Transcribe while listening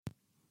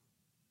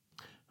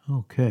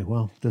Okay,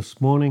 well,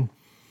 this morning,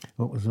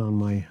 what was on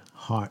my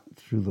heart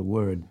through the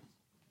Word,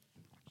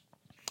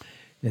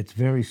 it's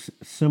very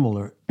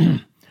similar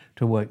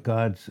to what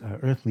God's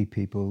earthly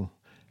people,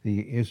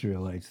 the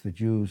Israelites, the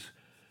Jews,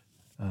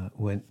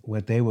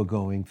 what they were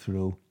going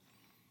through.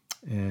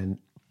 And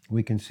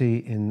we can see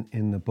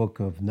in the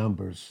book of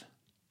Numbers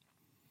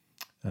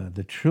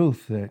the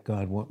truth that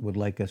God would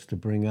like us to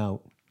bring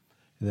out,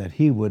 that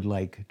He would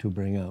like to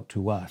bring out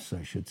to us,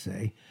 I should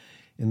say,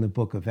 in the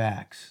book of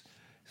Acts.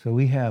 So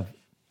we have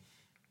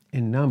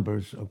in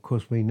Numbers, of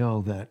course, we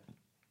know that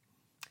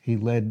He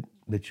led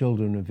the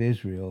children of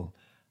Israel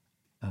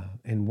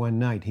in one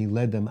night. He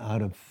led them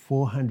out of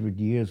 400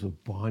 years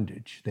of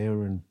bondage. They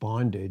were in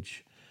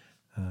bondage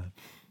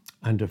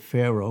under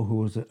Pharaoh, who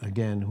was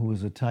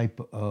a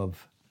type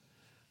of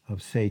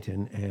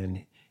Satan,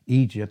 and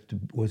Egypt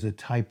was a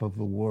type of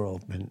the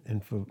world.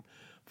 And for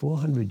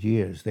 400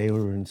 years, they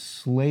were in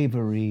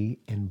slavery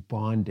and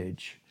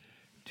bondage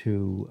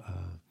to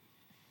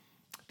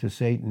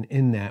Satan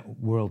in that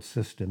world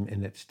system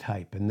in its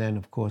type. And then,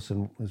 of course,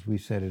 as we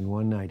said, in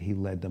one night, He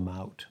led them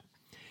out.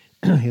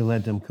 He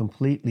led them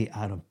completely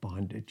out of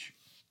bondage.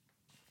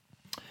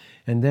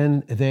 And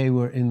then they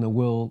were in the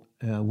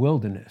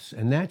wilderness,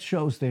 and that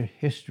shows their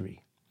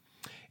history.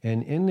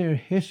 And in their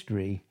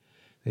history,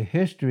 the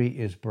history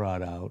is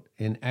brought out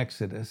in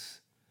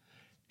Exodus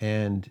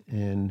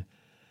and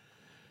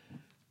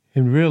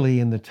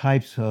really in the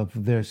types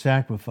of their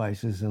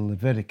sacrifices in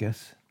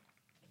Leviticus.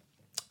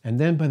 And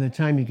then by the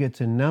time you get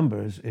to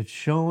Numbers, it's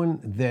showing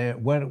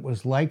what it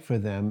was like for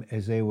them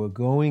as they were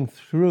going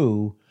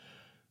through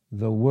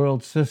the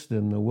world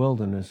system, the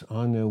wilderness,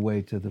 on their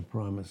way to the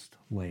promised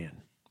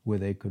land, where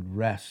they could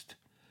rest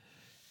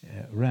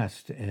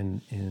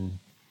in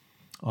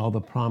all the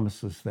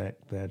promises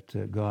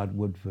that God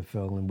would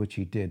fulfill, and which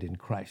He did in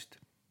Christ.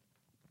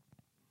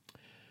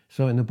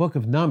 So in the book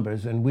of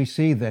Numbers, and we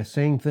see the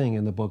same thing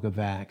in the book of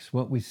Acts,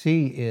 what we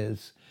see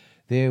is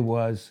there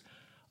was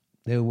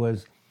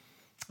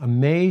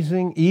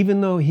amazing,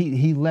 even though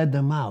he led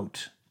them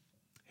out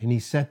and He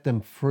set them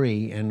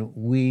free, and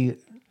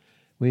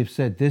we've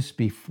said this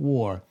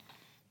before,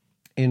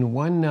 in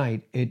one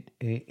night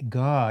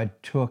God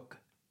took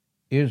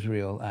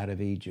Israel out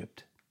of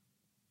Egypt.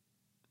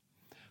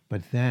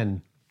 But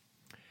then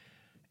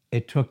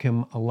it took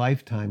Him a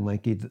lifetime,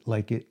 like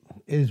it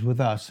is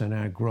with us in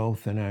our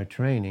growth and our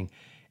training.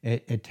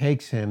 It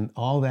takes Him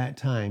all that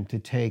time to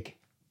take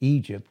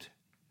Egypt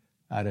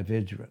out of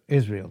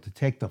Israel, to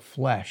take the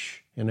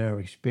flesh in our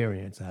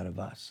experience out of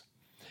us.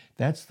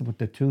 That's what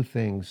the two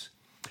things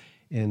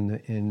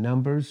in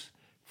Numbers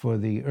for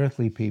the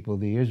earthly people,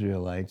 the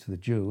Israelites, the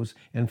Jews,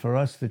 and for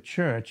us, the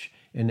church,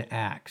 in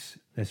Acts,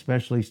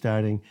 especially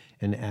starting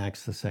in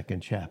Acts, the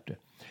 2nd chapter.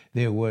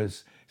 They were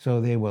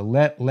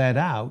let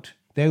out.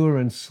 They were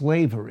in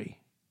slavery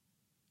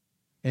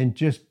and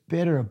just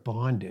bitter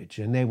bondage,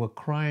 and they were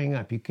crying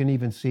up. You can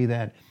even see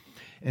that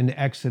in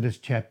Exodus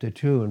chapter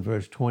 2 and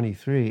verse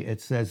 23.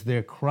 It says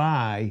their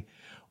cry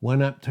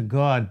went up to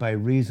God by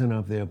reason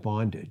of their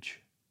bondage.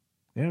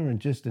 They were in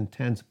just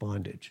intense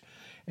bondage.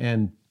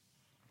 And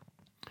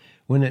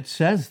when it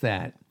says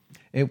that,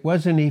 it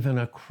wasn't even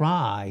a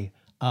cry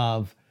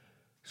of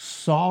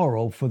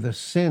sorrow for the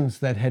sins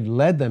that had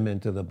led them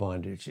into the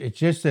bondage. It's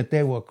just that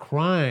they were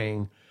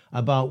crying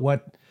about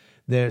what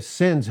their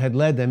sins had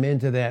led them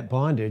into that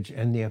bondage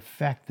and the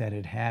effect that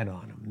it had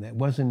on them. That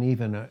wasn't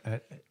even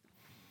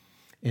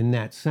in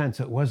that sense,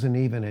 it wasn't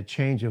even a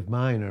change of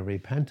mind or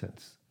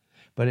repentance,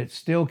 but it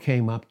still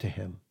came up to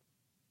Him.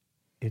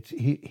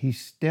 He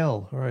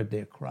still heard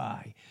their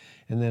cry.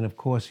 And then, of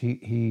course,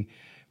 he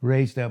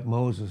raised up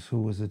Moses,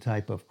 who was a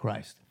type of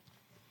Christ.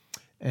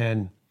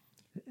 And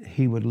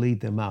he would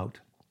lead them out.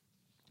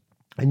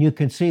 And you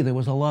can see there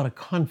was a lot of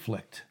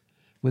conflict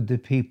with the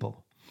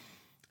people.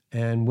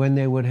 And when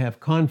they would have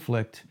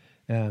conflict,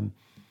 and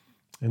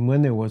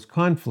when there was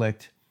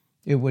conflict,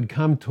 it would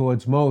come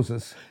towards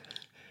Moses.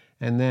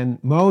 And then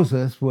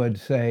Moses would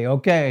say,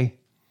 okay.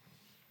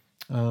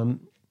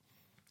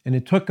 And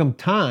it took him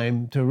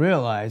time to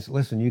realize,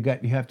 listen, you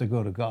have to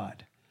go to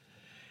God.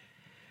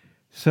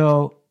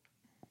 So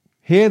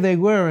here they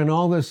were in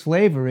all this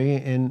slavery,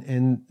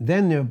 and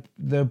then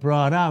they're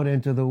brought out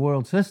into the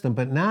world system.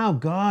 But now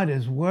God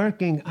is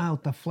working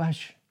out the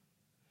flesh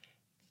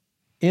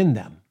in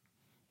them,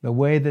 the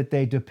way that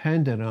they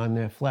depended on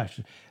their flesh,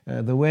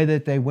 the way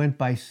that they went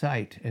by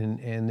sight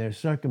in their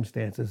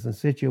circumstances and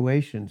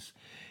situations.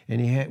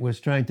 And He was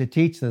trying to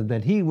teach them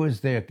that He was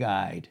their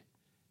guide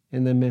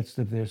in the midst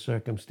of their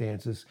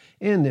circumstances,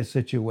 in their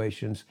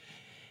situations,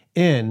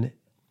 in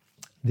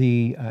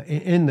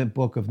the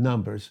book of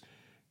Numbers,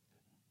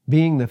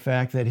 being the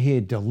fact that He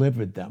had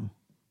delivered them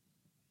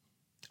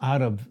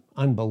out of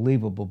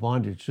unbelievable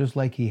bondage, just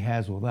like He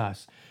has with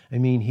us. I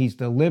mean, He's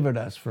delivered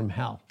us from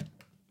hell.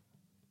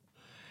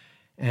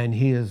 And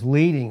He is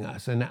leading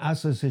us. And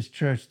us as His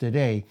church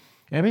today,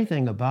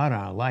 everything about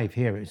our life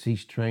here is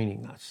He's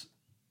training us.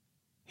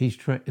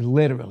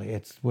 Literally,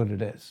 it's what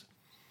it is.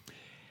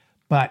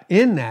 But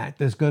in that,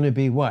 there's going to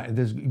be what?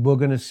 We're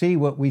going to see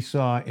what we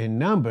saw in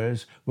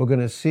Numbers. We're going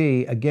to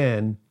see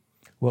again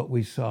what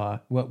we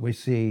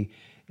see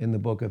in the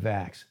book of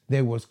Acts.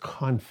 There was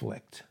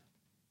conflict.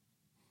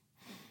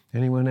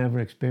 Anyone ever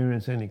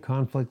experienced any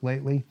conflict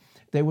lately?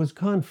 There was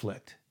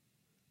conflict.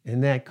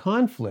 And that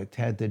conflict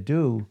had to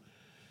do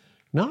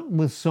not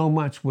with so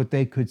much what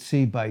they could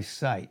see by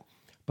sight,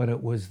 but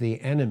it was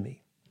the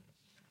enemy.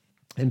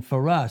 And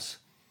for us,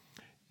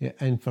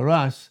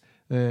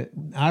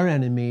 our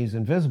enemy is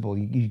invisible.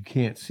 You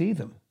can't see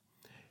them.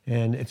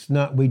 And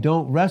we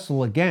don't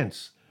wrestle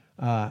against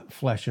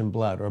flesh and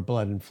blood or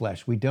blood and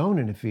flesh. We don't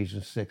in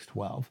Ephesians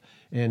 6:12.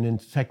 And in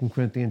 2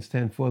 Corinthians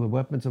 10:4, the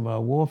weapons of our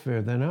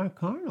warfare then are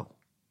carnal.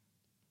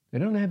 They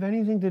don't have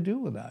anything to do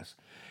with us.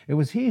 It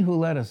was he who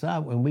led us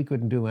out when we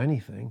couldn't do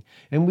anything.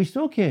 And we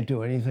still can't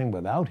do anything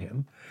without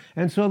him.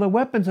 And so the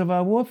weapons of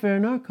our warfare are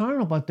not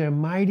carnal, but they're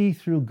mighty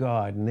through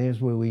God. And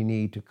there's where we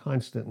need to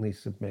constantly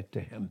submit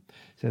to him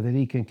so that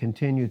he can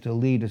continue to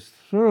lead us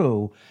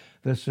through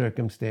the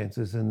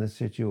circumstances and the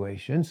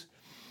situations.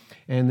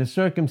 And the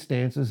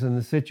circumstances and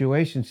the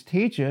situations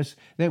teach us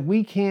that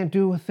we can't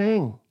do a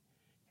thing.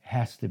 It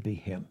has to be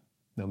him,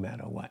 no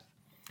matter what.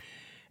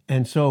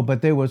 And so,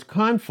 but there was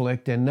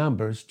conflict in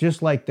Numbers,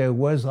 just like there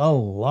was a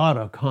lot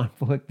of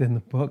conflict in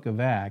the book of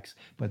Acts,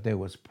 but there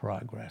was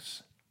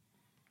progress.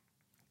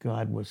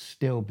 God was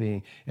still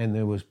and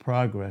there was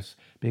progress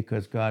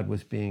because God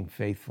was being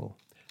faithful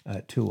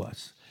to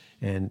us.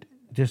 And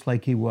just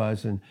like he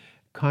was and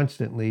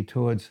constantly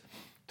towards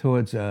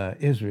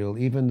Israel,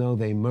 even though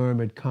they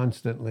murmured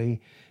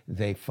constantly,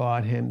 they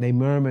fought him. They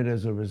murmured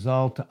as a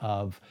result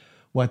of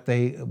what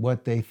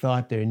they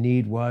thought their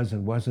need was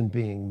and wasn't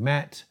being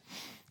met.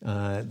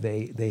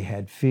 They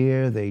had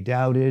fear, they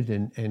doubted,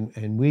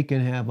 and we can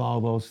have all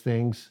those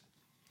things.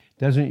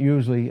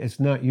 It's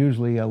not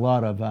usually a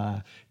lot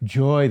of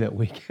joy that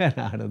we get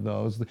out of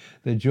those.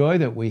 The joy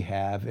that we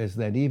have is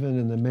that even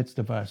in the midst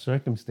of our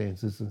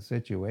circumstances and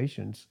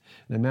situations,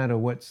 no matter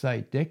what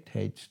sight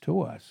dictates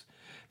to us,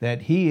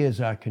 that he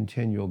is our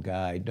continual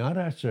guide, not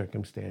our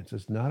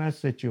circumstances, not our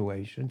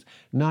situations,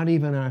 not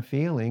even our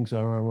feelings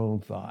or our own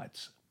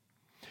thoughts.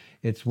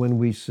 It's when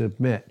we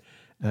submit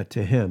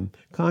to him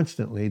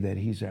constantly that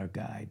he's our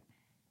guide.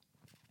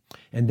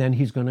 And then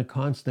he's going to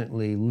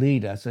constantly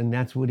lead us, and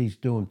that's what he's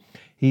doing.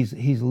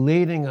 He's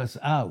leading us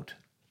out.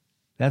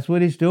 That's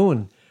what he's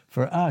doing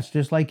for us,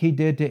 just like he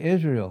did to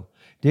Israel.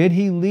 Did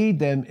he lead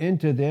them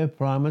into their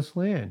promised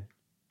land?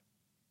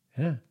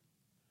 Yeah.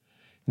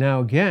 Now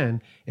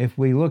again, if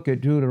we look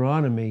at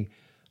Deuteronomy,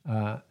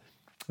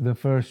 the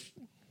first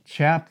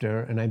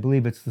chapter, and I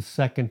believe it's the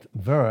second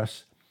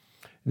verse,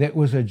 that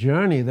was a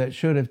journey that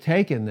should have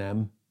taken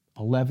them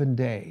 11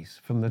 days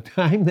from the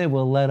time they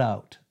were let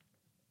out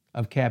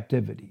of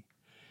captivity.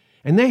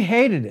 And they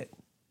hated it.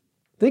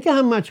 Think of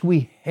how much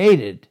we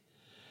hated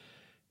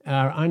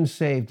our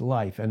unsaved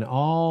life and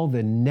all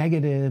the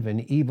negative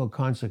and evil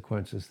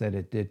consequences that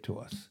it did to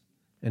us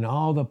and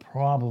all the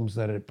problems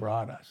that it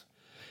brought us.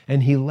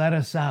 And he let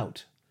us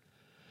out.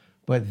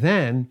 But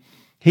then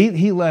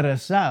he let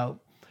us out,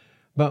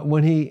 but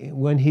when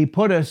he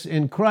put us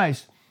in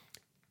Christ,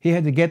 he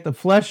had to get the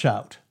flesh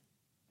out.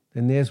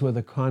 And there's where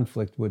the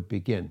conflict would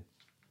begin.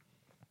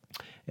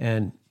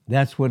 And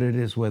that's what it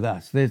is with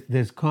us.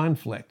 There's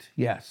conflict,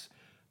 yes,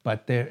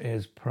 but there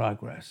is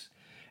progress.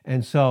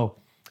 And so,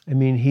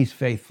 he's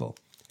faithful.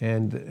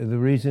 And the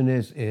reason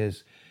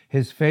is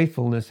his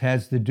faithfulness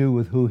has to do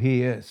with who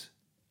he is.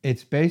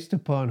 It's based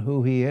upon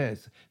who he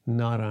is,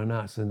 not on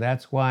us. And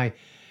that's why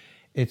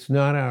it's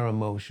not our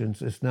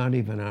emotions, it's not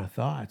even our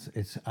thoughts.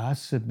 It's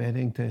us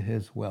submitting to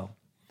his will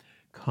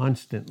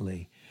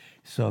constantly.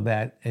 So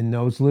that in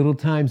those little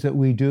times that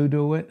we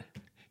do it,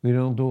 we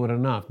don't do it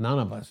enough. None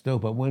of us do.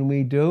 But when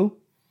we do,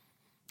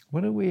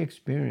 what do we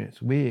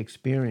experience? We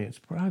experience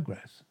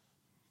progress.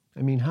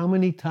 How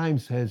many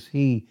times has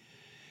he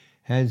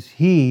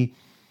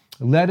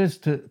led us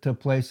to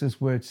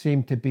places where it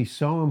seemed to be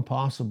so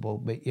impossible,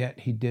 but yet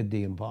he did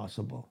the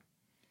impossible.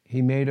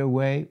 He made a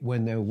way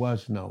when there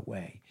was no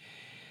way.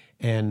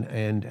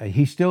 And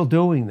he's still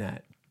doing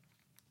that.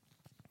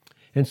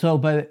 And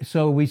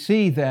so we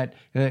see that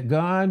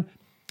God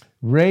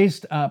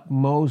raised up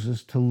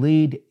Moses to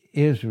lead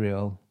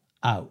Israel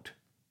out.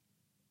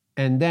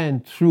 And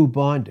then through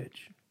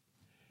bondage,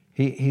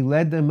 he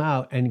led them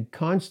out and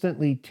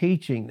constantly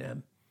teaching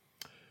them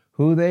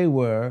who they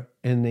were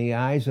in the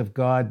eyes of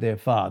God their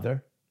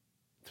Father,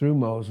 through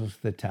Moses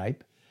the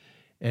type,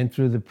 and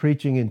through the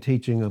preaching and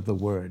teaching of the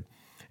word.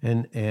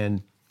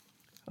 And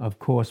of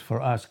course,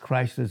 for us,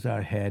 Christ is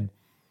our head,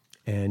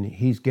 and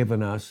he's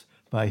given us,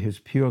 by his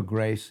pure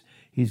grace,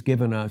 he's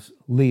given us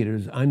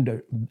leaders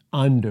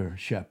under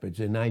shepherds,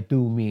 and I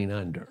do mean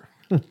under.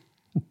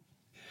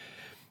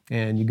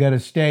 And you got to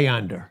stay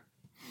under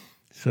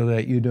so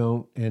that you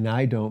don't, and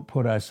I don't,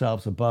 put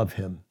ourselves above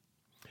him.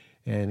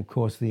 And of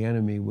course, the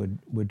enemy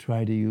would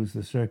try to use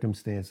the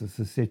circumstances,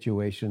 the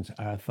situations,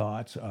 our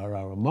thoughts, or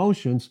our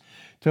emotions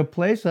to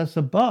place us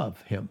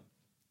above him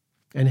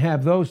and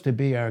have those to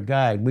be our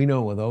guide. We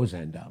know where those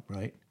end up,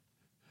 right?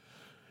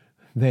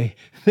 they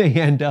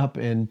end up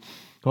in,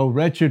 oh,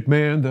 wretched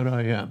man that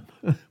I am,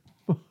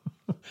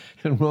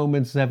 in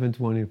Romans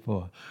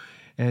 7:24.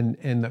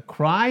 And the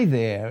cry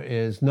there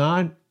is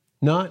not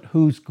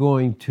who's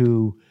going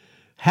to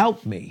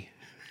help me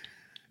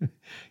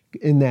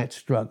in that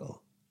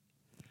struggle.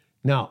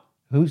 No,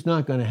 who's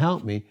not going to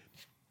help me?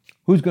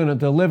 Who's going to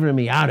deliver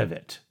me out of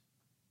it?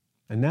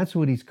 And that's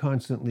what he's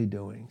constantly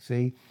doing.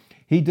 See,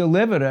 he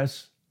delivered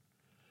us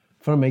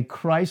from a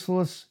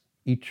Christless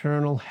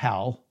eternal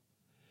hell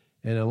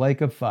in a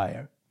lake of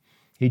fire.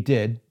 He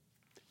did.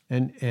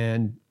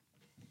 And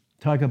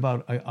talk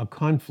about a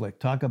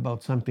conflict, talk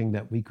about something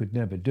that we could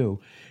never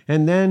do.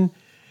 And then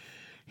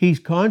he's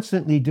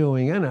constantly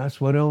doing in us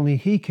what only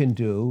he can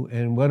do,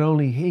 and what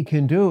only he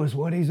can do is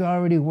what he's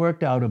already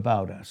worked out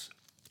about us.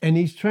 And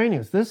he's training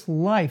us. This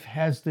life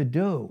has to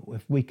do,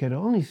 if we could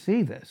only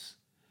see this.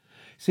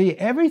 See,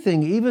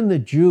 everything, even the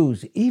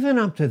Jews, even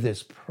up to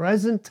this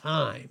present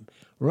time,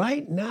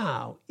 right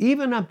now,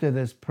 even up to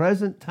this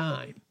present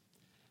time,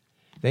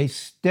 they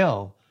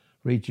still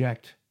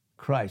reject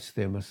Christ,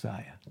 their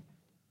Messiah.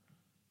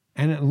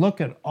 And look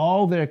at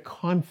all their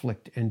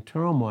conflict and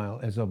turmoil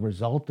as a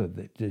result of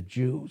it, the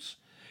Jews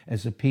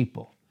as a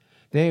people.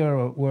 They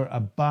were a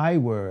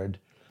byword,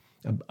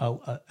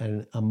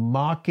 a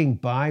mocking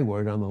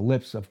byword on the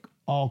lips of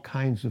all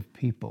kinds of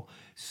people,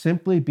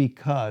 simply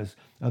because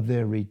of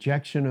their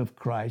rejection of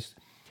Christ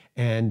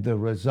and the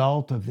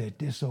result of their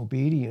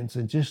disobedience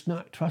and just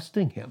not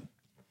trusting him.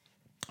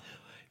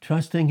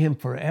 Trusting him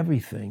for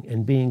everything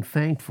and being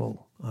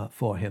thankful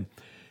for him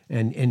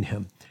and in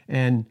him.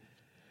 And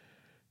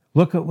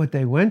look at what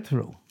they went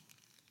through.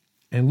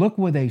 And look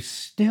where they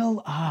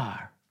still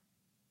are.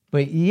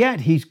 But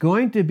yet he's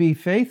going to be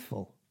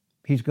faithful.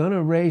 He's going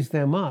to raise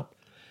them up.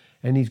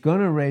 And he's going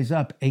to raise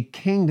up a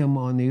kingdom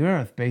on the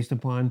earth based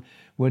upon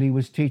what he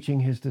was teaching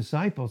his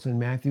disciples in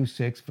Matthew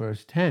 6,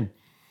 verse 10.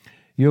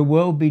 Your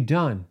will be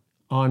done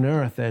on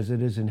earth as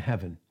it is in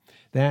heaven.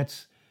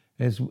 That's,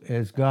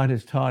 as God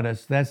has taught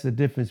us, that's the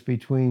difference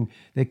between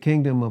the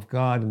kingdom of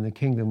God and the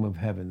kingdom of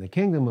heaven. The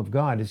kingdom of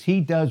God is he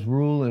does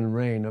rule and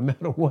reign, no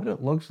matter what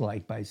it looks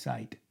like by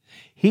sight.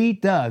 He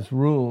does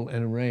rule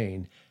and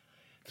reign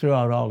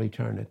throughout all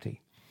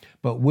eternity.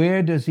 But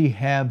where does he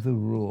have the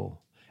rule?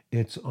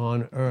 It's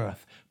on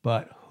earth.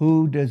 But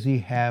who does he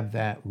have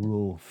that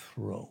rule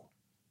through?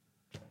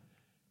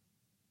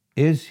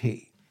 Is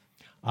he?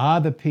 Are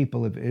the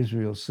people of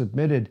Israel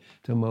submitted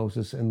to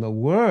Moses and the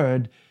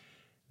word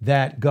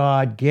that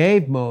God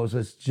gave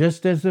Moses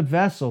just as a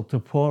vessel to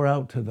pour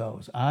out to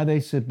those? Are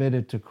they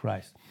submitted to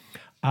Christ?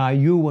 Are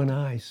you and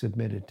I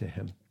submitted to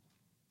him?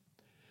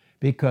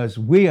 Because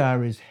we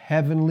are his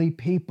heavenly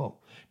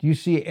people. Do you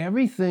see,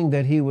 everything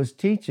that he was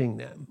teaching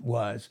them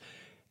was,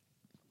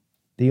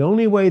 the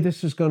only way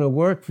this is going to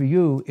work for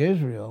you,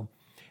 Israel,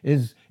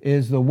 is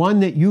the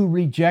one that you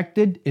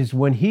rejected is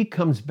when he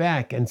comes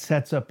back and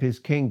sets up his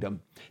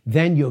kingdom.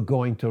 Then you're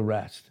going to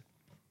rest.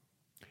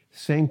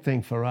 Same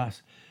thing for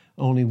us,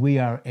 only we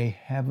are a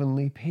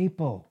heavenly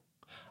people.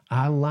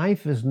 Our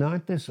life is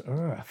not this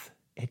earth.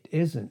 It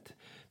isn't.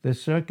 The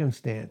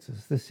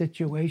circumstances, the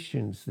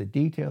situations, the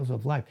details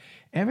of life,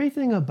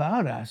 everything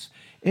about us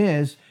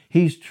is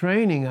he's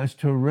training us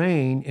to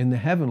reign in the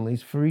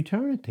heavenlies for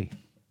eternity.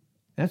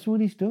 That's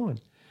what he's doing.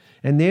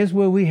 And there's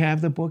where we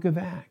have the book of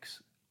Acts.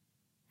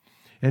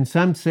 And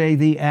some say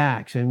the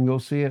Acts, and you'll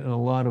see it in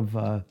a lot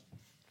of,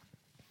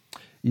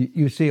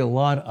 you see a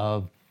lot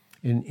of,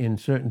 in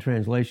certain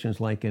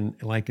translations, like in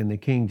the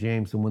King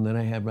James, the one that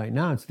I have right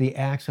now, it's the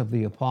Acts of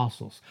the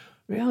Apostles.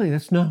 Really,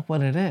 that's not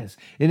what it is.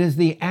 It is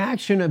the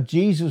action of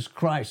Jesus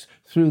Christ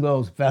through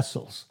those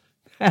vessels.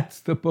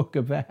 That's the book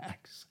of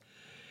Acts.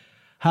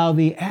 How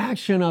the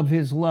action of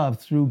his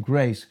love through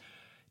grace,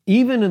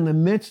 even in the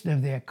midst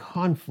of their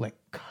conflict,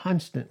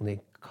 constantly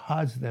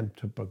caused them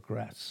to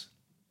progress.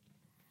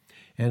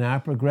 And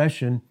our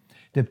progression,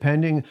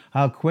 depending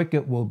how quick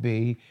it will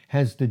be,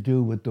 has to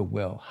do with the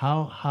will.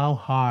 How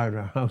hard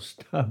or how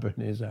stubborn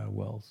is our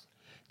wills?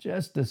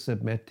 Just to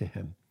submit to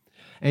him.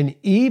 And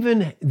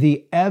even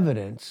the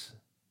evidence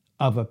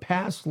of a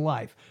past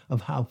life,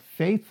 of how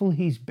faithful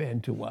he's been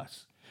to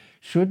us,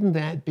 shouldn't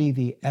that be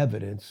the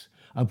evidence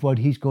of what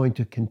he's going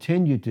to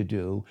continue to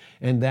do,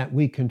 and that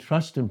we can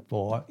trust him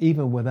for,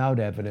 even without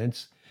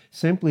evidence,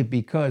 simply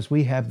because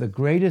we have the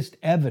greatest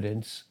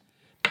evidence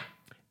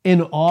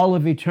in all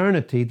of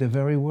eternity, the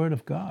very word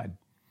of God.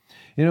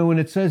 You know, when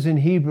it says in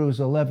Hebrews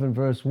 11,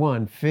 verse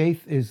 1,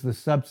 faith is the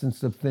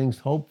substance of things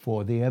hoped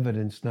for, the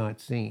evidence not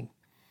seen.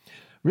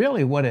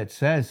 Really what it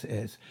says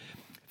is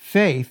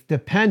faith,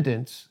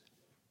 dependence,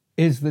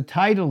 is the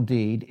title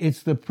deed.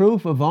 It's the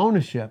proof of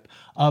ownership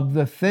of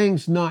the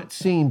things not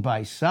seen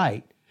by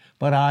sight,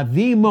 but are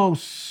the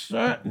most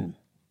certain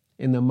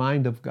in the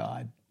mind of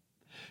God.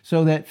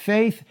 So that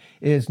faith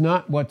is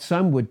not what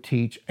some would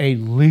teach, a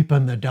leap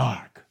in the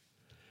dark.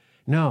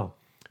 No,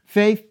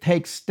 faith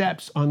takes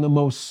steps on the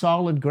most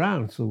solid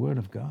ground. It's the Word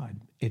of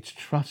God. It's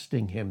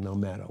trusting him no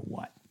matter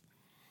what,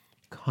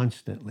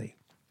 constantly.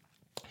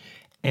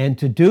 And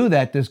to do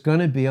that, there's going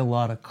to be a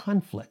lot of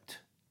conflict.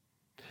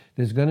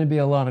 There's going to be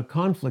a lot of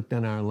conflict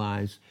in our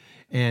lives,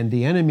 and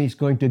the enemy's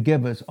going to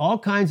give us all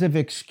kinds of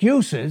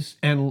excuses,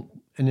 and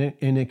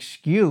an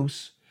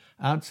excuse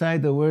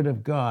outside the Word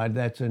of God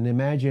that's an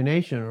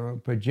imagination or a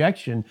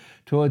projection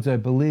towards a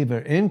believer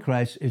in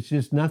Christ. It's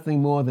just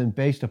nothing more than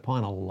based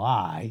upon a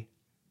lie.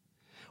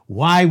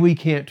 Why we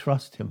can't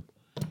trust him.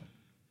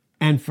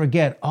 And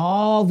forget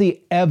all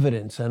the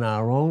evidence in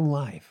our own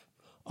life,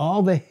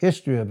 all the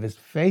history of his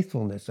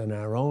faithfulness in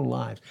our own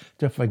lives,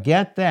 to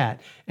forget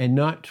that and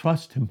not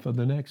trust him for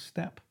the next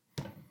step.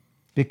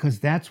 Because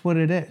that's what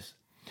it is.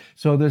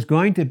 So there's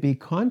going to be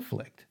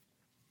conflict.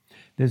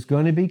 There's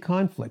going to be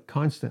conflict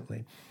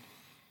constantly.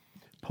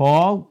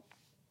 Paul,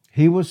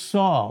 he was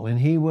Saul, and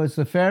he was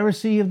the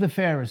Pharisee of the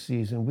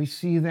Pharisees, and we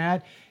see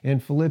that in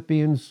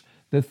Philippians,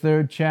 the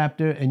 3rd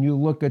chapter, and you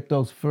look at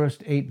those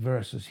first 8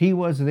 verses. He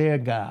was their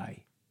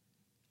guy,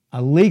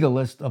 a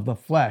legalist of the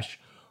flesh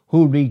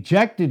who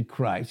rejected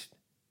Christ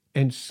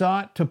and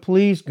sought to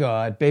please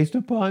God based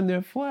upon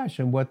their flesh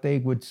and what they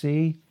would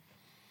see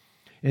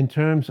in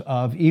terms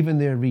of even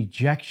their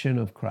rejection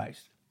of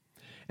Christ.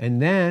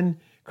 And then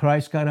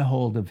Christ got a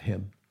hold of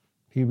him.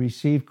 He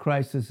received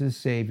Christ as his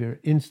Savior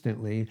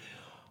instantly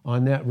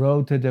on that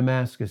road to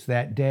Damascus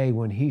that day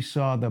when he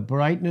saw the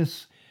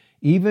brightness,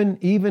 even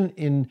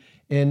in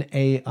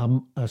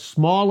a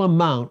small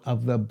amount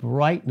of the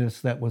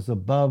brightness that was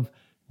above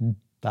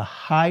the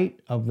height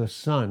of the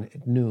sun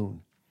at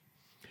noon.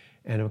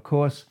 And of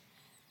course,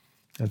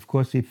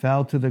 he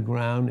fell to the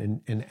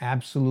ground in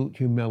absolute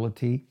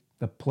humility,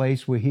 the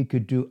place where he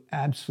could do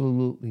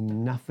absolutely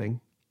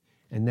nothing,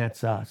 and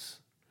that's us.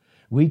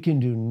 We can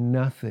do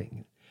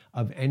nothing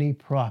of any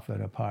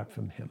profit apart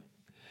from him.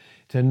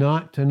 To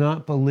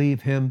not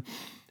believe him,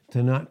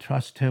 to not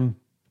trust him,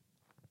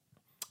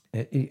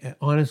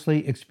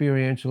 honestly,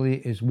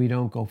 experientially, is we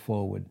don't go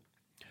forward.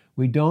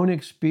 We don't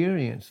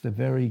experience the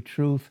very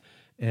truth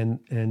and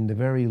the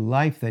very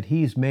life that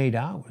he's made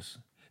ours,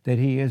 that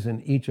he is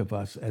in each of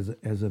us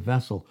as a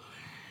vessel.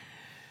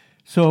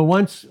 So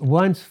once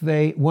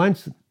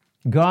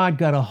God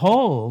got a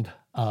hold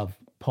of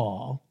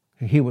Paul,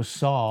 he was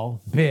Saul,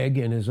 big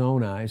in his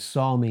own eyes.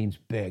 Saul means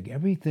big.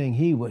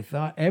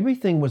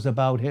 Everything was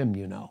about him,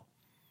 you know.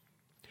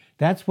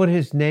 That's what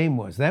his name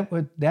was.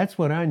 That's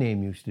what our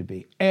name used to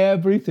be.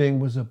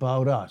 Everything was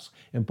about us.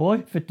 And boy,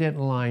 if it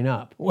didn't line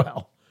up,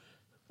 well,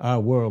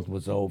 our world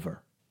was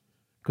over.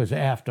 Because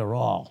after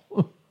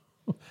all,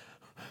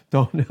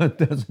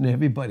 doesn't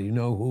everybody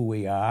know who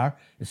we are?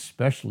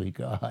 Especially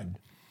God.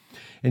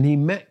 And he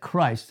met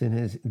Christ,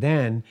 and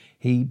then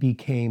he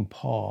became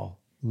Paul,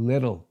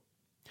 little.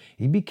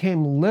 He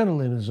became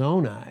little in his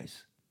own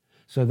eyes,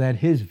 so that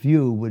his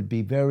view would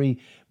be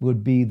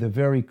the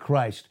very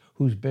Christ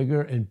who's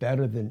bigger and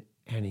better than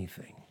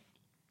anything.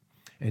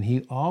 And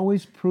he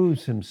always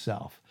proves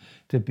himself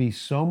to be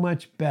so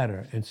much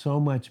better and so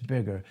much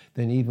bigger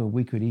than even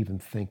we could even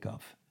think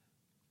of.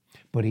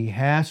 But he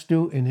has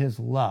to, in his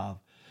love,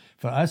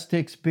 for us to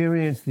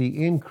experience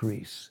the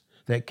increase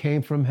that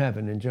came from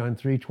heaven in John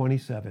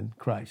 3:27,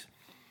 Christ.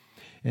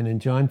 And in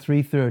John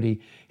 3:30,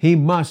 he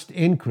must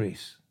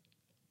increase,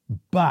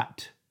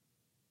 but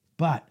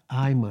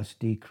I must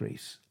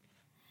decrease.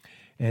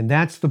 And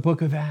that's the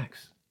book of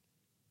Acts.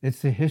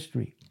 It's the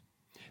history.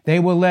 They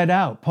were let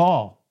out,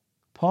 Paul.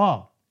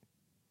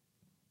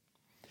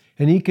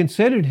 And he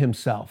considered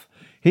himself,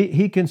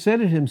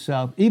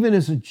 even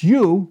as a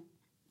Jew,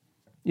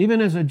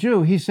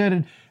 he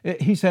said,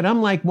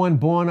 I'm like one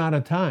born out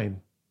of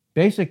time.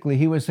 Basically,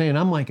 he was saying,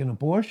 I'm like an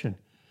abortion.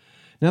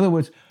 In other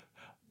words,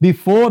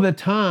 before the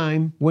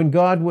time when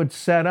God would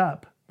set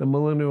up the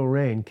millennial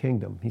reign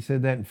kingdom. He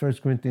said that in 1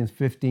 Corinthians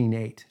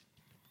 15:8.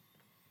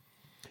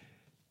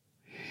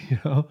 You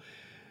know?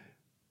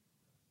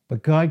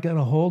 But God got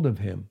a hold of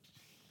him.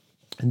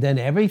 And then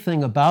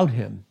everything about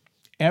him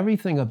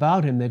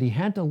that he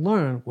had to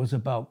learn was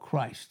about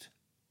Christ.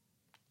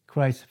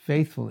 Christ's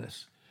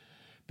faithfulness,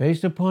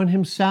 based upon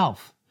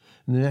himself.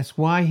 And that's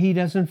why he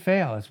doesn't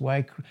fail. That's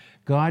why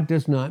God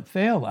does not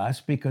fail us,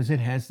 because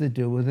it has to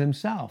do with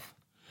himself.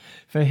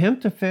 For him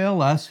to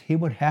fail us, he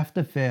would have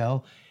to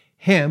fail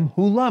him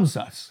who loves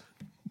us.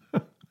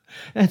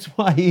 That's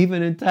why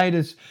even in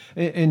Titus,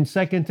 in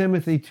 2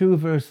 Timothy 2,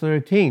 verse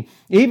 13,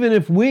 even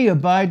if we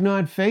abide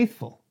not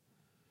faithful,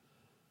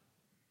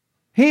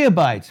 he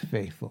abides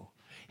faithful.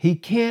 He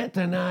can't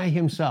deny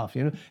himself.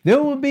 You know,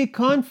 there will be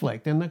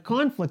conflict, and the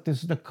conflict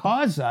is to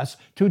cause us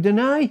to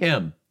deny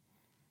him.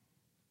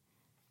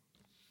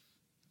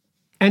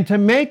 And to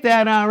make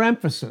that our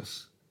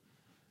emphasis.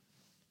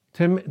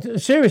 To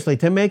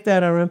make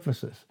that our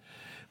emphasis.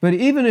 But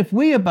even if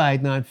we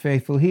abide not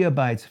faithful, he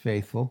abides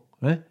faithful.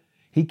 Right?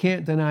 He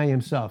can't deny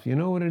himself. You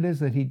know what it is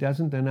that he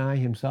doesn't deny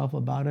himself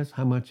about us?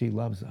 How much he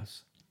loves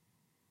us.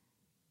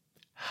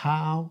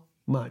 How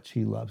much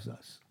he loves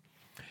us.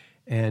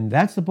 And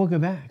that's the book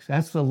of Acts.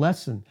 That's the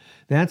lesson.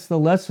 That's the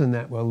lesson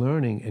that we're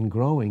learning and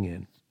growing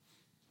in.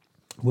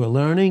 We're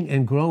learning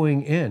and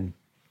growing in.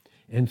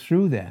 And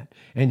through that.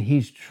 And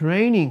he's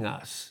training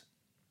us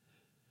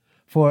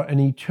for an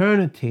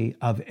eternity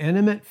of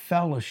intimate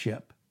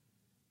fellowship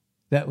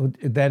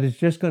that is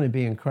just going to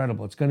be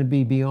incredible. It's going to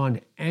be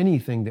beyond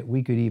anything that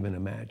we could even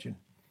imagine.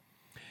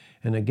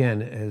 And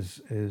again,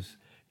 as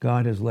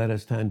God has led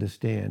us to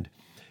understand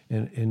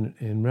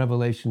in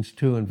Revelations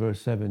 2 and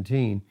verse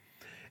 17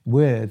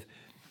 with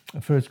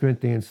 1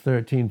 Corinthians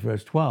 13,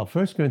 verse 12.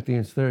 1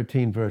 Corinthians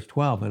 13, verse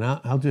 12, and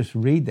I'll just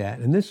read that.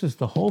 And this is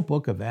the whole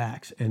book of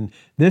Acts, and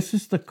this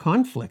is the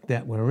conflict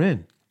that we're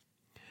in.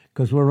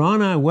 Because we're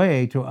on our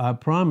way to our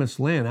promised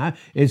land.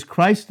 It's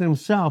Christ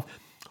himself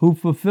who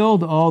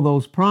fulfilled all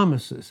those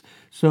promises.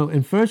 So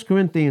in 1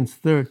 Corinthians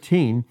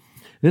 13,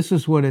 this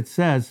is what it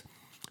says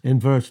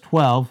in verse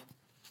 12.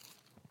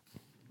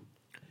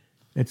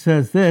 It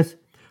says this,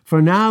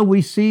 "For now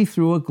we see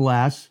through a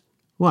glass,"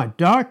 what?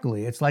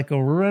 Darkly. It's like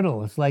a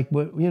riddle. It's like,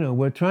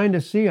 we're trying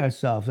to see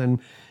ourselves. And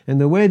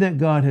the way that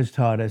God has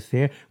taught us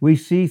here, we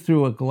see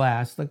through a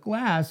glass. The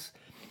glass,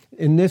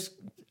 in this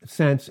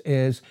sense,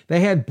 is they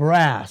had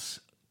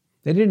brass.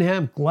 They didn't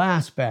have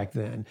glass back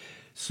then.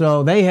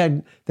 So they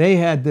had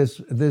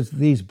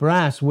these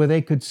brass where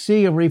they could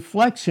see a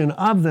reflection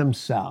of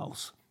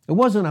themselves. It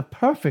wasn't a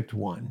perfect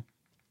one,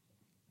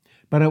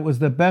 but it was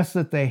the best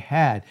that they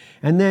had.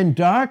 And then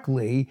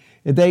darkly,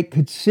 they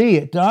could see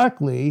it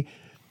darkly,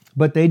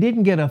 but they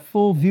didn't get a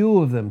full view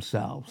of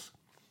themselves.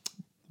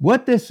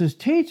 What this is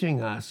teaching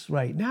us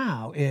right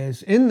now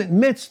is in the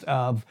midst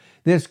of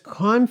this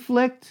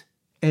conflict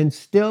and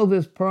still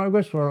this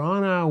progress, we're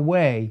on our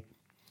way,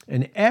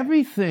 and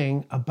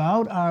everything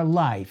about our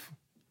life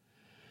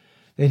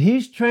that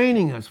he's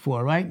training us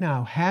for right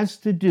now has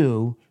to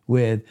do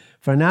with,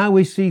 for now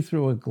we see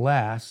through a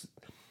glass,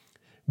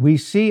 we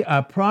see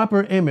our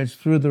proper image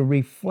through the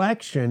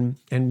reflection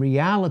and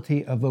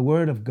reality of the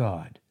Word of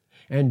God.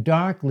 And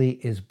darkly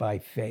is by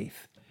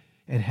faith.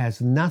 It has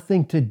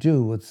nothing to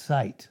do with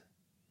sight,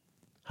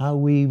 how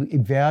we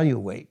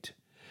evaluate.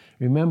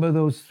 Remember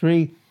those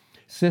three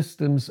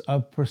systems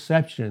of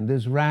perception.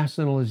 There's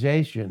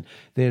rationalization,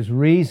 there's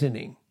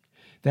reasoning.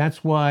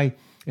 That's why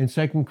in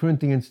 2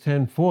 Corinthians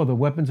 10:4, the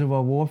weapons of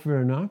our warfare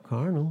are not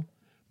carnal,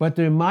 but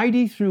they're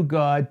mighty through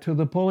God to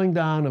the pulling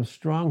down of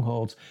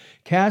strongholds,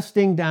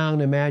 casting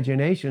down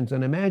imaginations.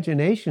 And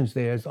imaginations,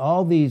 there's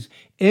all these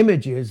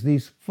images,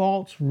 these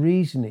false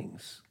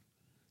reasonings,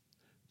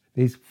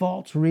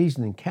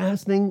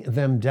 casting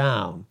them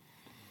down.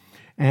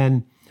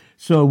 And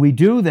so we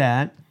do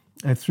that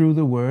through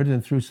the Word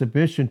and through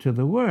submission to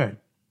the Word.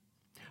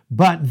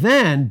 But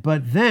then,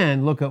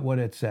 look at what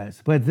it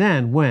says. But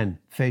then, when?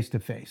 Face to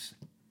face.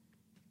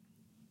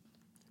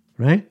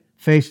 Right?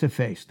 Face to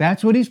face.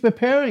 That's what he's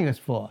preparing us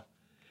for.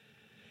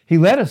 He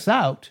let us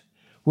out.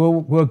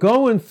 We're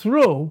going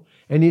through,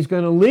 and he's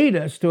going to lead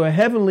us to a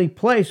heavenly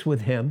place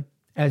with him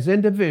as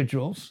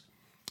individuals,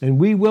 and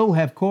we will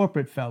have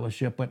corporate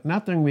fellowship, but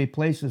nothing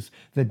replaces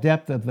the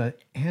depth of the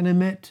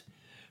intimate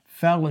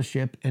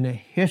fellowship and a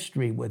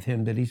history with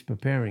him that he's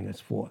preparing us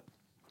for.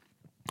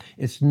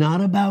 It's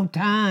not about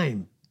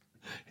time.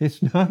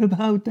 It's not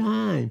about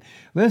time.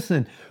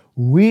 Listen,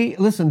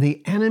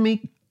 the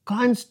enemy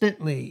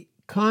constantly,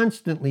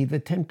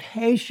 the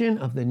temptation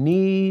of the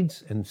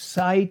needs and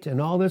sight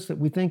and all this that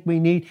we think we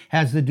need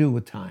has to do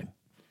with time.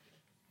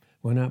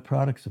 We're not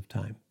products of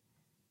time,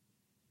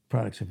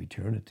 products of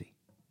eternity.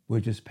 We're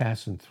just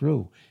passing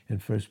through in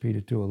 1 Peter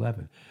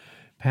 2:11.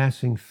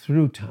 Passing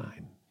through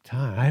time.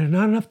 I have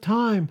not enough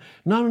time,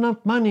 not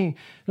enough money,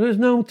 there's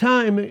no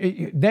time.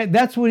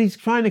 That's what he's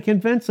trying to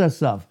convince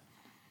us of.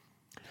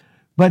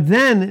 But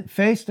then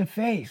face to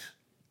face,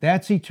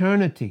 that's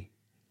eternity.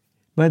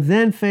 But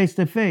then face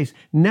to face.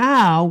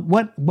 Now,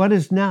 what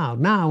is now?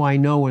 Now I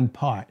know in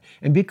part.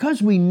 And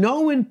because we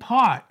know in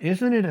part,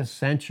 isn't it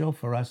essential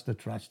for us to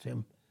trust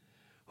him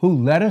who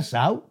let us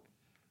out?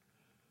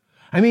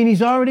 I mean,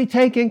 he's already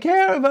taken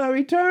care of our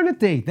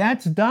eternity.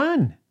 That's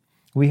done.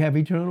 We have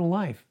eternal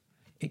life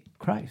in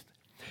Christ.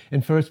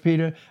 In 1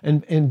 Peter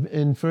and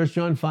in 1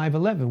 John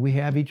 5:11, we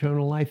have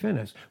eternal life in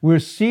us. We're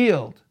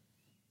sealed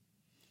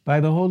by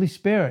the Holy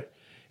Spirit.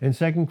 In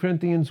 2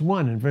 Corinthians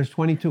 1 and verse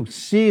 22,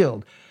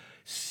 sealed,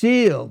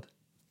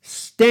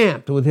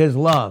 stamped with his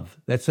love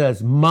that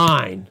says,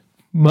 mine.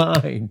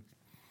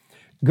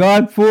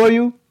 God for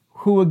you,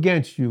 who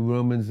against you?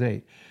 Romans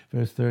 8,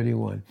 verse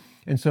 31.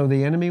 And so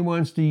the enemy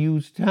wants to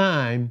use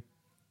time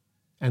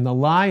and the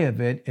lie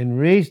of it in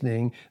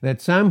reasoning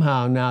that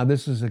somehow now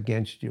this is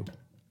against you.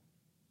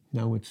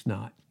 No, it's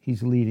not.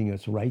 He's leading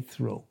us right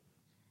through.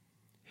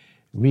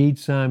 Read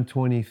Psalm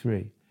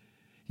 23.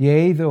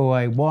 Yea, though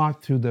I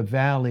walk through the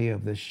valley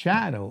of the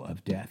shadow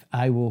of death,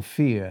 I will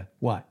fear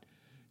what?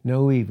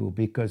 No evil,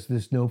 because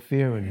there's no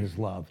fear in his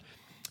love.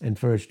 In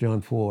 1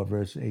 John 4,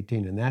 verse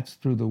 18. And that's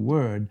through the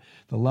word,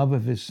 the love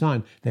of his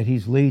Son, that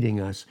he's leading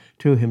us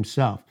to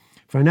himself.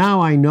 For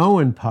now I know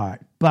in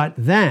part, but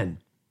then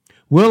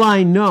will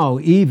I know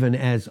even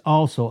as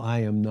also I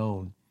am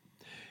known.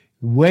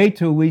 Wait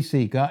till we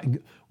see God.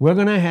 We're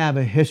going to have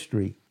a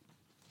history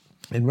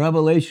in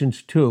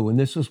Revelations 2, and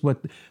this is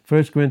what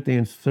 1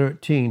 Corinthians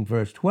 13,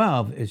 verse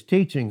 12 is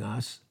teaching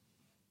us.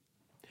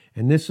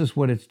 And this is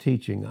what it's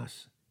teaching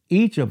us.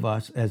 Each of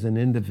us as an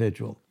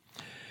individual.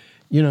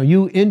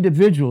 You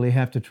individually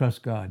have to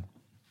trust God.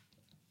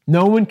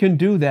 No one can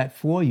do that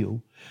for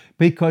you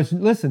because,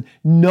 listen,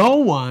 no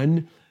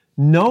one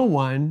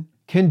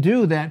can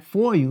do that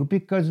for you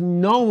because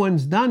no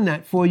one's done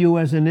that for you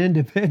as an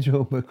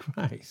individual but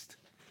Christ.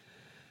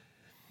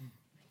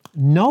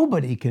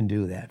 Nobody can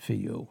do that for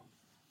you.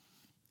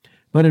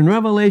 But in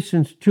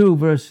Revelation 2,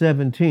 verse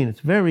 17, it's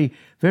very,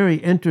 very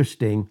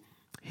interesting.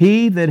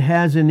 He that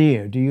has an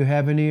ear, do you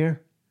have an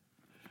ear?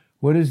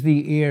 What is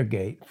the ear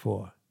gate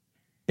for?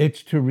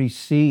 It's to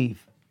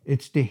receive.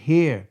 It's to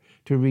hear,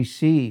 to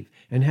receive,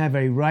 and have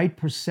a right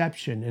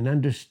perception and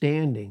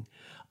understanding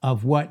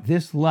of what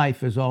this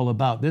life is all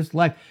about. This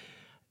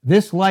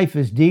life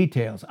is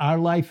details. Our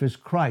life is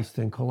Christ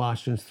in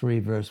Colossians 3,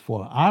 verse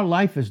 4. Our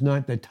life is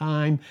not the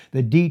time,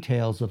 the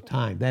details of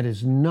time. That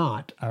is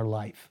not our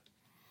life.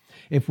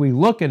 If we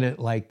look at it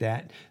like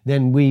that,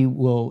 then we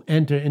will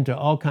enter into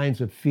all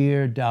kinds of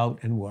fear, doubt,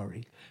 and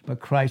worry.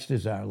 But Christ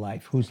is our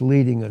life, who's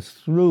leading us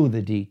through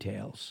the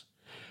details,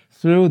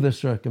 through the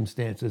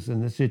circumstances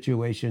and the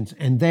situations,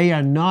 and they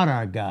are not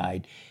our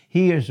guide.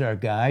 He is our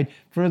guide.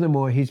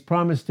 Furthermore, he's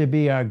promised to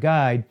be our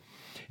guide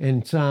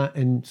in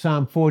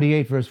Psalm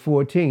 48, verse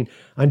 14,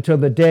 until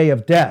the day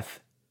of death,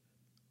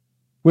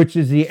 which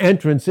is the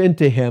entrance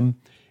into him,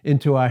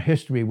 into our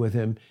history with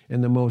him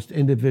in the most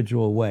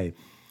individual way.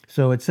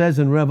 So it says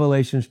in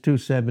Revelation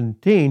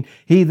 2:17,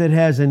 he that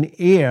has an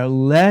ear,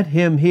 let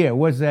him hear.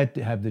 What does that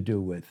have to do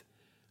with?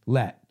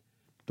 Let,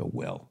 the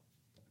will.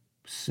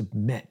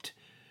 Submit.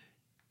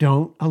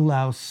 Don't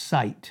allow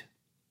sight.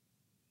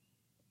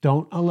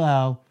 Don't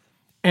allow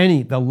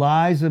the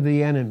lies of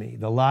the enemy,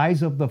 the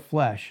lies of the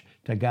flesh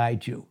to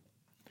guide you.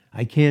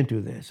 I can't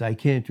do this. I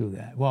can't do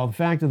that. Well, the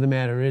fact of the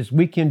matter is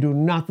we can do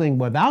nothing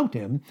without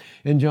him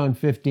in John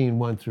 15,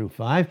 1 through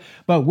 5.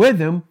 But with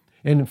him,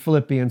 in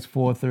Philippians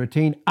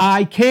 4:13,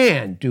 I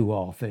can do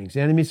all things.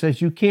 The enemy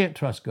says you can't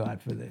trust God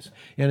for this.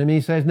 The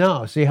enemy says,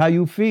 no, see how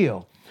you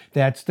feel.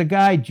 That's to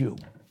guide you.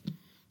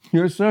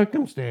 Your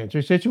circumstance,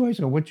 your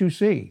situation, what you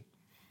see.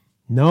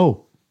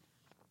 No.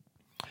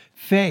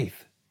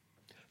 Faith.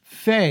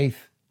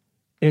 Faith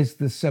is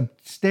the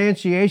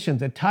substantiation,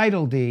 the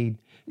title deed.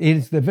 It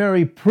is the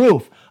very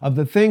proof of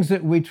the things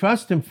that we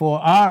trust him for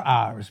are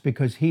ours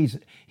because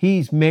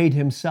he's made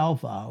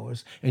himself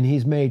ours and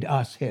he's made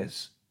us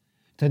his.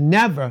 To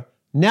never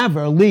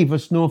leave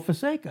us nor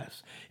forsake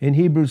us. In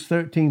Hebrews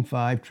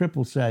 13:5,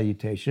 triple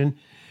salutation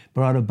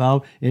brought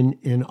about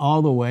in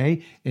all the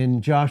way.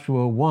 In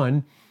Joshua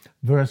 1,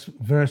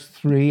 verse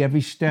 3,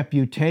 every step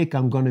you take,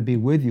 I'm going to be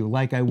with you.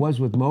 Like I was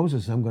with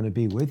Moses, I'm going to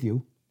be with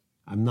you.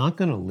 I'm not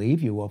going to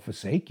leave you or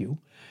forsake you.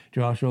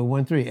 Joshua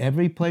 1:3,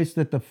 every place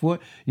that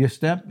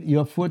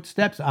your foot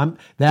steps,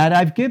 that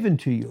I've given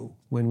to you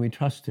when we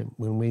trust him,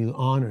 when we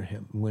honor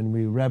him, when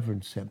we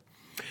reverence him.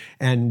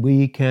 And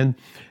we can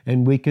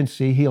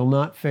see he'll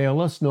not fail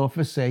us nor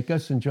forsake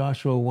us in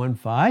Joshua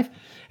 1:5.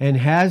 And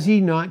has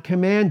he not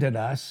commanded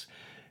us,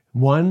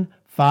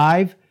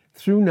 1:5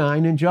 through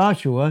 9 in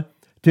Joshua,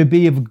 to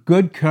be of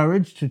good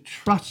courage, to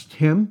trust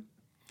him,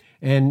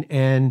 and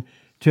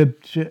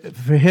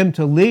for him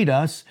to lead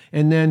us,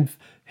 and then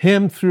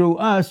him through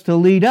us to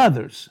lead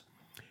others.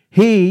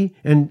 He,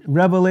 in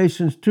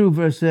Revelations 2,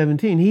 verse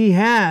 17, he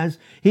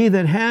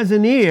that has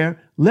an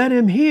ear, let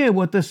him hear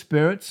what the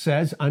Spirit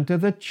says unto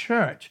the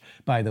church.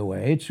 By the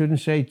way, it shouldn't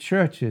say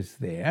churches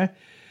there.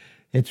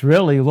 It's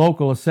really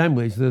local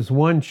assemblies. There's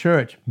one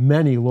church,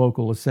 many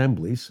local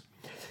assemblies.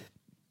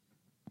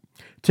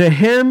 To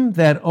him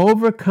that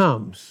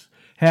overcomes,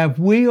 have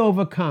we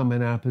overcome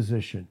in our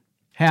position?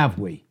 Have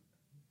we?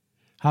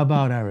 How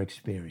about our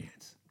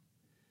experience?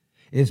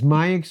 Is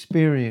my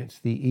experience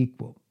the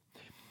equal?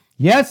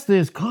 Yes,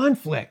 there's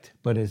conflict,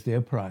 but is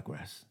there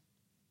progress?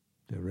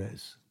 There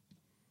is.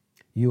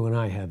 You and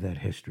I have that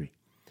history.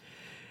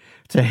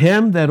 To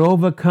him that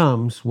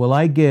overcomes will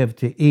I give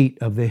to eat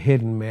of the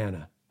hidden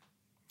manna.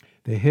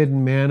 The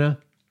hidden manna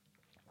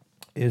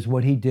is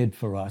what he did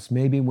for us,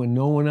 maybe when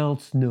no one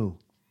else knew.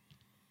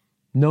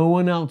 No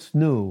one else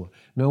knew.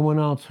 No one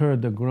else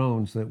heard the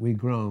groans that we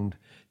groaned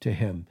to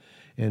him.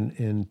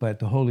 But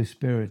the Holy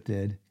Spirit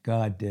did.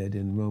 God did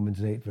in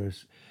Romans 8,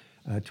 verse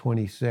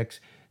 26.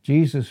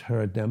 Jesus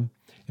heard them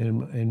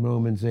in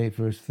Romans 8,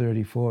 verse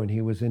 34, and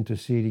he was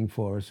interceding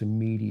for us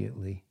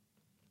immediately,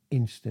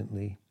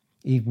 instantly,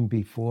 even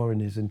before in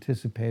his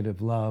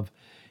anticipative love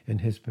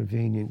and his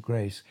prevenient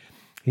grace.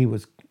 He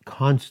was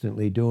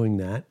constantly doing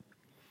that.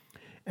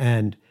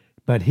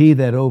 But he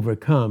that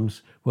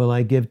overcomes will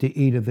I give to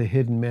eat of the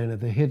hidden manna.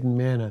 The hidden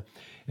manna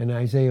in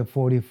Isaiah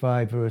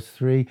 45, verse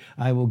 3,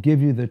 I will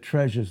give you the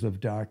treasures of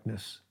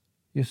darkness.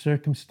 Your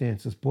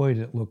circumstances, boy,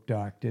 did it look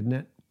dark, didn't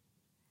it?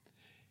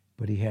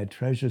 But he had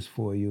treasures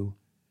for you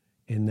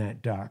in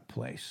that dark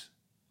place.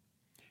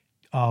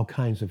 All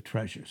kinds of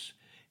treasures.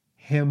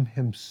 Him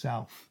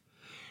himself.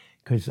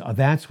 Because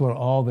that's where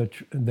all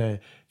the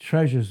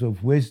treasures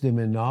of wisdom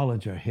and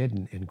knowledge are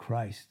hidden in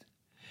Christ.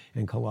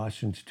 In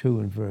Colossians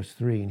 2 and verse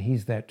 3. And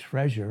he's that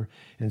treasure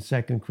in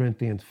 2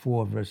 Corinthians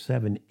 4, verse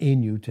 7,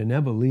 in you to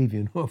never leave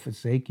you nor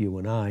forsake you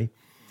and I.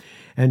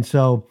 And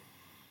so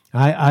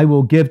I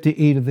will give to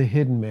eat of the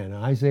hidden manna.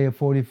 Isaiah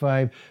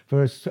 45,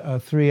 verse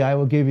 3, I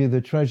will give you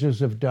the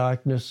treasures of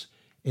darkness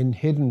in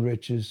hidden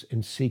riches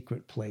in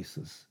secret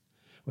places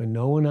when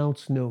no one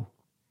else knew.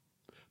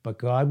 But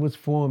God was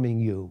forming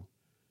you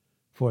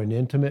for an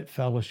intimate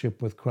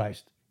fellowship with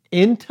Christ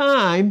in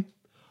time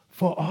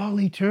for all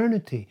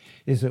eternity.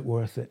 Is it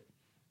worth it?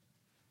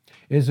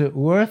 Is it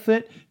worth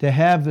it to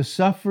have the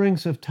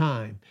sufferings of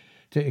time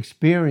to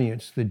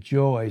experience the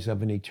joys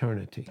of an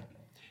eternity?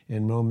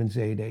 In Romans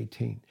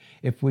 8:18.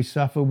 If we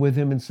suffer with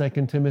him in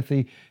 2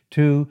 Timothy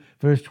 2,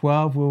 verse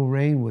 12, we'll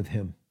reign with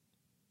him.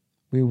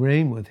 We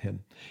reign with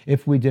him.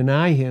 If we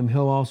deny him,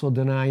 he'll also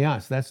deny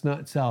us. That's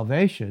not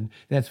salvation,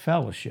 that's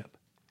fellowship.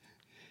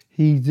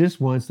 He just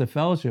wants the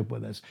fellowship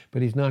with us,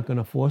 but he's not going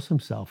to force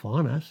himself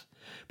on us.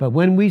 But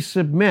when we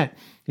submit,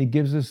 he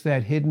gives us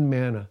that hidden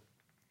manna.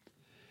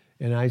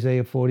 In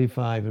Isaiah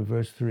 45 and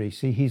verse 3,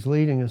 see, he's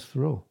leading us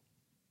through.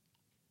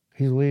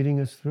 He's leading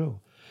us through.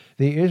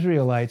 The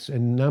Israelites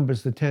in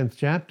Numbers, the 10th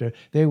chapter,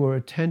 they were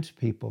a tent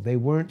people. They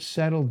weren't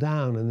settled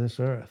down in this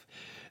earth.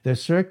 Their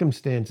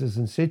circumstances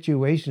and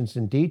situations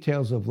and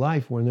details of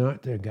life were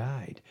not their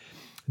guide.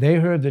 They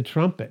heard the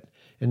trumpet.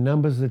 In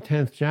Numbers, the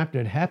 10th chapter,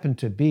 it happened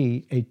to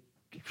be a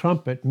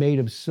trumpet made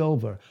of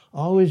silver,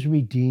 always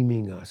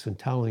redeeming us and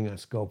telling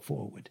us, go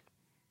forward.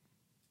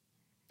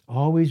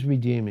 Always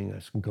redeeming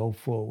us and go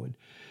forward.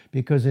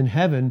 Because in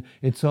heaven,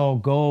 it's all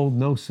gold,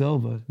 no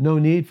silver, no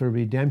need for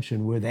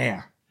redemption. We're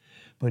there.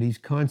 But he's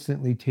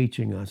constantly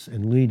teaching us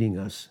and leading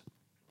us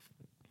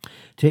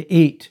to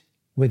eat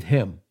with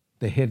him,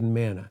 the hidden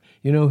manna.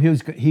 You know,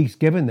 he's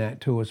given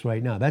that to us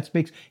right now. That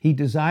speaks, he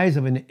desires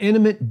of an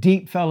intimate,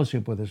 deep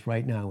fellowship with us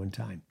right now in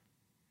time.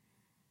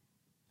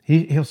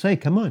 He'll say,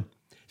 come on,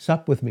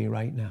 sup with me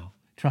right now.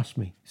 Trust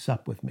me,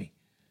 sup with me.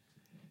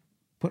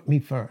 Put me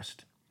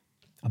first,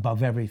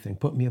 above everything.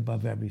 Put me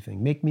above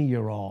everything. Make me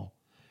your all.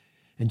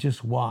 And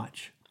just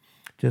watch.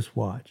 Just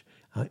watch.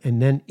 And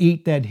then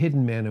eat that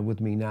hidden manna with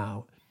me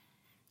now.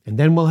 And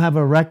then we'll have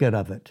a record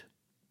of it.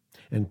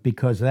 And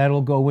because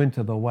that'll go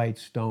into the white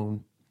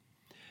stone.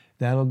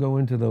 That'll go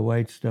into the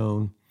white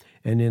stone.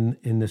 And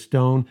in the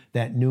stone,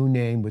 that new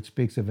name which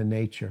speaks of a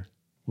nature,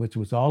 which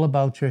was all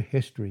about your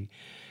history.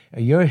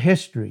 Your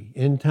history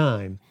in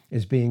time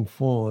is being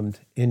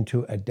formed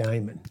into a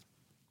diamond.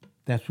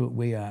 That's what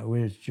we are.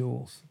 We're his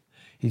jewels.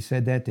 He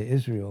said that to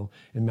Israel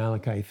in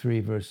Malachi 3,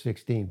 verse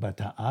 16. But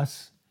to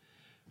us,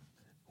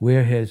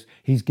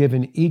 he's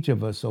given each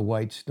of us a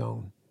white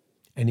stone.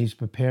 And he's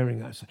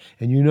preparing us.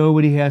 And you know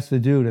what he has to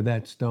do to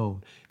that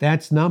stone.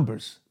 That's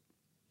Numbers.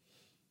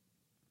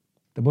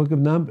 The book of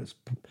Numbers.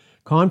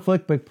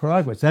 Conflict but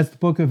progress. That's the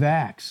book of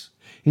Acts.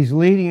 He's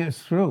leading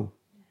us through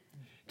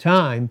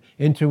time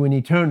into an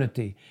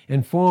eternity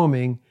and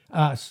forming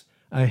us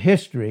a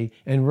history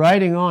and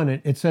writing on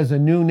it, it says a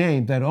new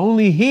name that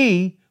only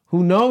he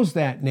who knows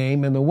that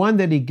name and the one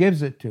that he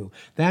gives it to.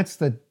 That's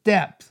the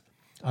depth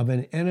of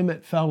an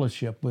intimate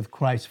fellowship with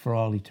Christ for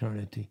all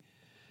eternity.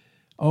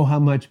 Oh, how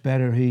much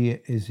better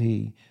is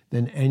he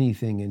than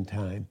anything in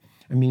time.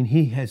 I mean,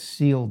 he has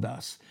sealed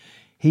us.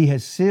 He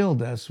has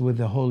sealed us with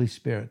the Holy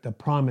Spirit, the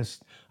promise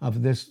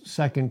of this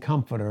second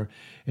comforter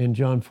in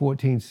John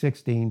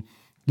 14:16,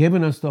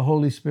 given us the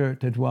Holy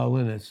Spirit to dwell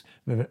in us,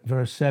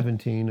 verse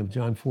 17 of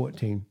John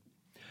 14.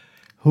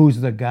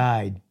 Who's the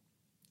guide?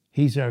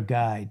 He's our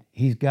guide.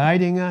 He's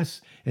guiding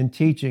us and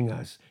teaching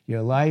us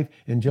your life.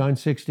 In John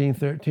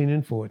 16:13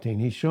 and 14,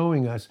 he's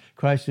showing us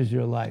Christ is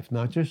your life,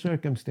 not your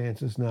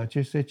circumstances, not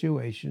your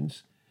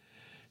situations,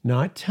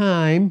 not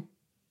time.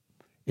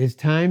 Is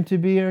time to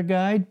be our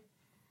guide?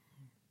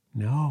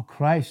 No,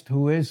 Christ,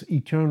 who is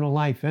eternal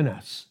life in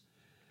us.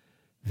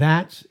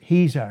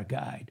 He's our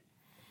guide.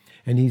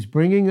 And he's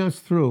bringing us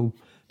through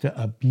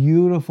to a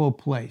beautiful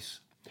place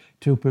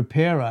to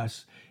prepare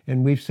us.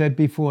 And we've said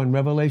before in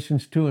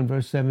Revelations 2 and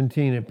verse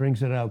 17, it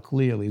brings it out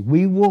clearly.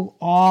 We will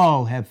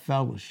all have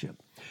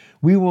fellowship.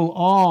 We will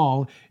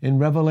all, in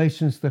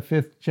Revelations the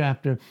 5th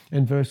chapter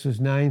and verses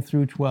 9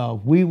 through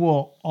 12, we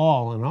will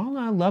all, and all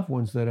our loved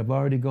ones that have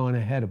already gone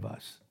ahead of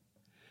us,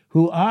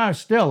 who are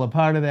still a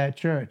part of that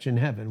church in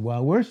heaven,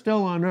 while we're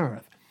still on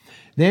earth,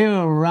 they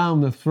are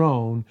around the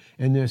throne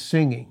and they're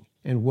singing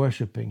and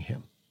worshiping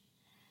him.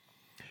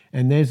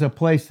 And there's a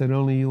place that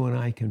only you and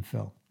I can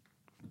fill.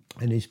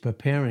 And he's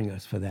preparing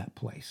us for that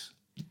place.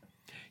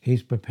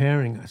 He's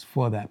preparing us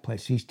for that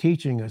place. He's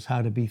teaching us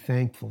how to be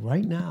thankful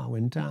right now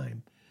in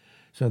time.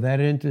 So that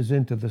enters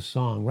into the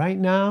song. Right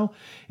now,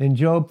 in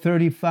Job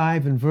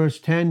 35 and verse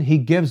 10, he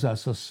gives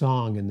us a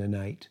song in the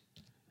night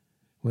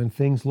when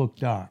things look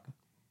dark,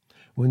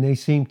 when they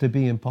seem to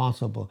be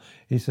impossible.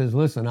 He says,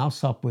 listen, I'll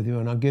sup with you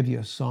and I'll give you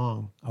a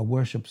song, a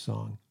worship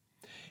song.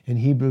 In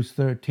Hebrews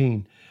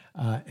 13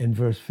 and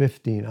verse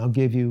 15, I'll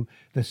give you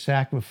the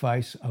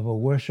sacrifice of a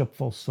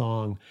worshipful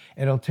song.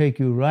 It'll take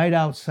you right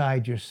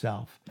outside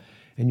yourself.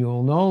 And you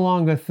will no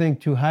longer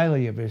think too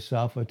highly of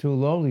yourself or too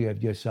lowly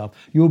of yourself.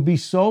 You'll be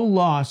so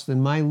lost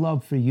in my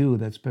love for you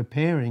that's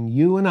preparing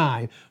you and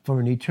I for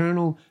an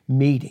eternal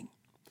meeting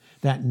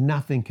that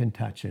nothing can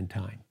touch in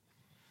time.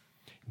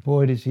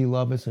 Boy, does he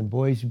love us, and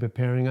boy, he's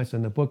preparing us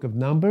in the book of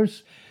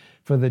Numbers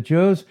for the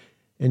Jews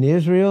in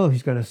Israel.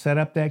 He's going to set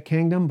up that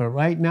kingdom, but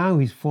right now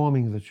he's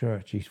forming the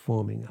church. He's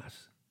forming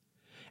us.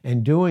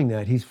 And doing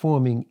that, he's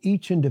forming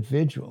each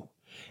individual,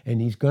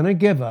 and he's going to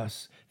give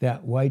us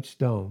that white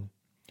stone.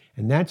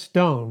 And that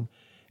stone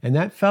and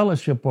that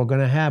fellowship we're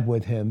going to have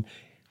with him,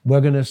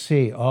 we're going to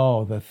see,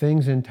 oh, the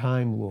things in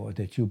time, Lord,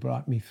 that you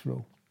brought me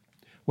through,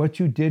 what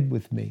you did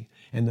with me,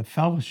 and the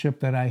fellowship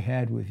that I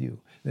had with you,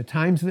 the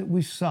times that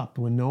we supped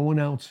when no one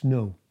else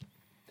knew.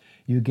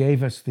 You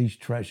gave us these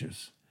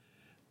treasures,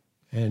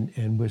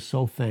 and we're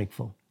so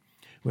thankful.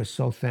 We're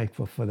so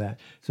thankful for that.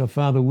 So,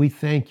 Father, we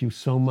thank you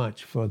so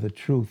much for the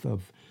truth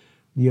of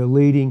your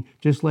leading,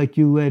 just like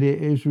you led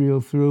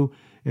Israel through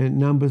in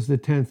Numbers, the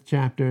 10th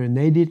chapter, and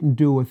they didn't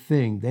do a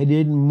thing. They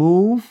didn't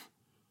move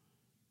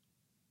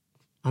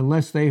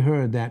unless they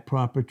heard that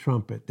proper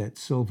trumpet, that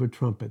silver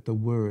trumpet, the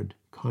word,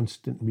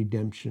 constant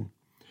redemption,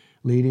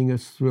 leading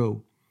us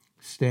through.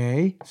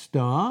 Stay,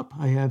 stop,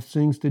 I have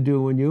things to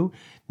do in you.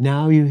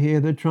 Now you hear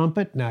the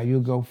trumpet, now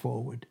you go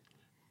forward.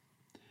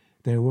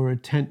 They were a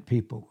tent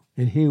people,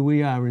 and here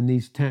we are in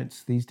these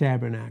tents, these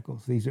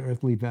tabernacles, these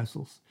earthly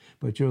vessels,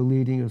 but you're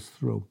leading us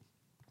through.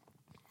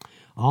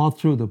 All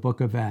through the book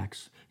of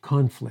Acts,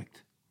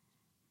 conflict,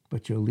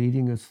 but you're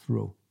leading us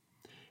through.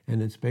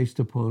 And it's based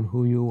upon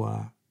who you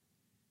are.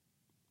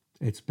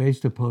 It's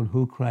based upon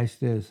who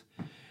Christ is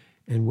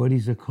and what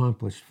he's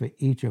accomplished for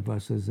each of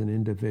us as an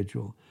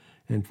individual.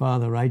 And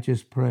Father, I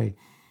just pray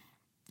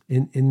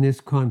in this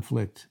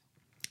conflict,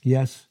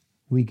 yes,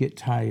 we get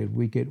tired,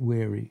 we get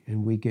weary,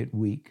 and we get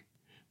weak,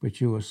 but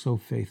you are so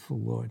faithful,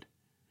 Lord.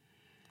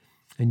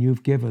 And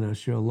you've given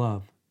us your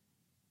love,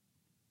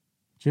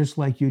 just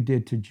like you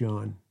did to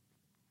John,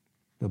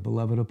 the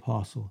beloved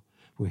apostle,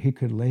 where he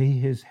could lay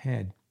his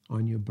head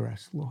on your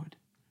breast, Lord.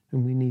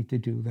 And we need to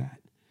do that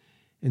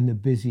in the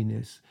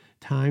busyness.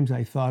 Times,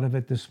 I thought of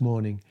it this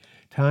morning,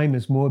 time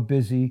is more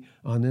busy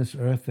on this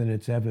earth than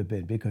it's ever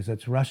been because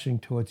it's rushing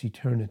towards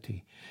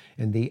eternity.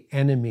 And the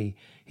enemy,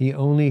 he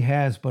only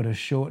has but a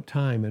short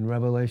time in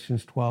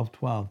Revelations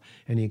 12:12,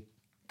 and he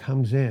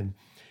comes in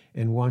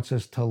and wants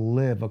us to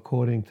live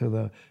according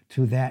to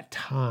that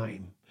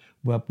time.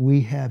 But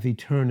we have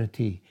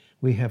eternity.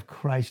 We have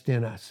Christ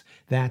in us.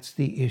 That's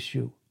the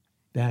issue.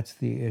 That's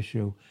the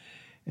issue.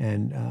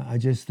 And I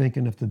just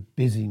thinking of the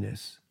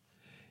busyness.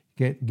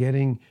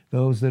 Getting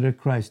those that are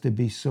Christ to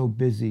be so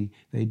busy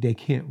they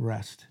can't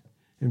rest.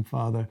 And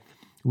Father,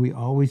 we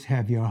always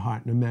have your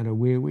heart, no matter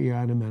where we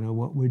are, no matter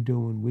what we're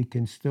doing. We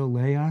can still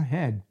lay our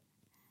head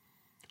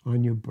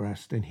on your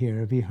breast and hear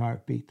every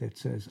heartbeat that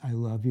says, I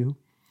love you.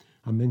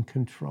 I'm in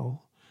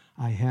control.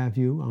 I have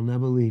you. I'll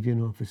never leave you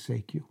nor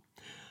forsake you.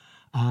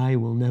 I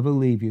will never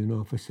leave you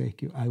nor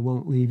forsake you. I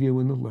won't leave you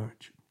in the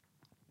lurch.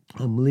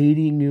 I'm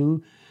leading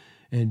you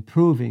and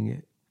proving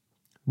it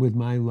with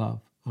my love.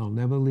 I'll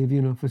never leave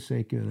you nor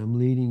forsake you, and I'm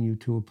leading you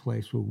to a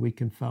place where we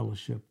can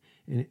fellowship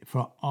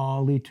for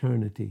all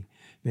eternity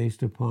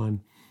based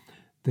upon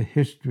the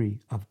history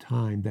of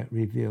time that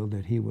revealed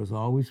that he was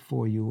always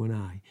for you and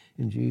I.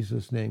 In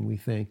Jesus' name we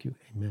thank you.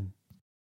 Amen.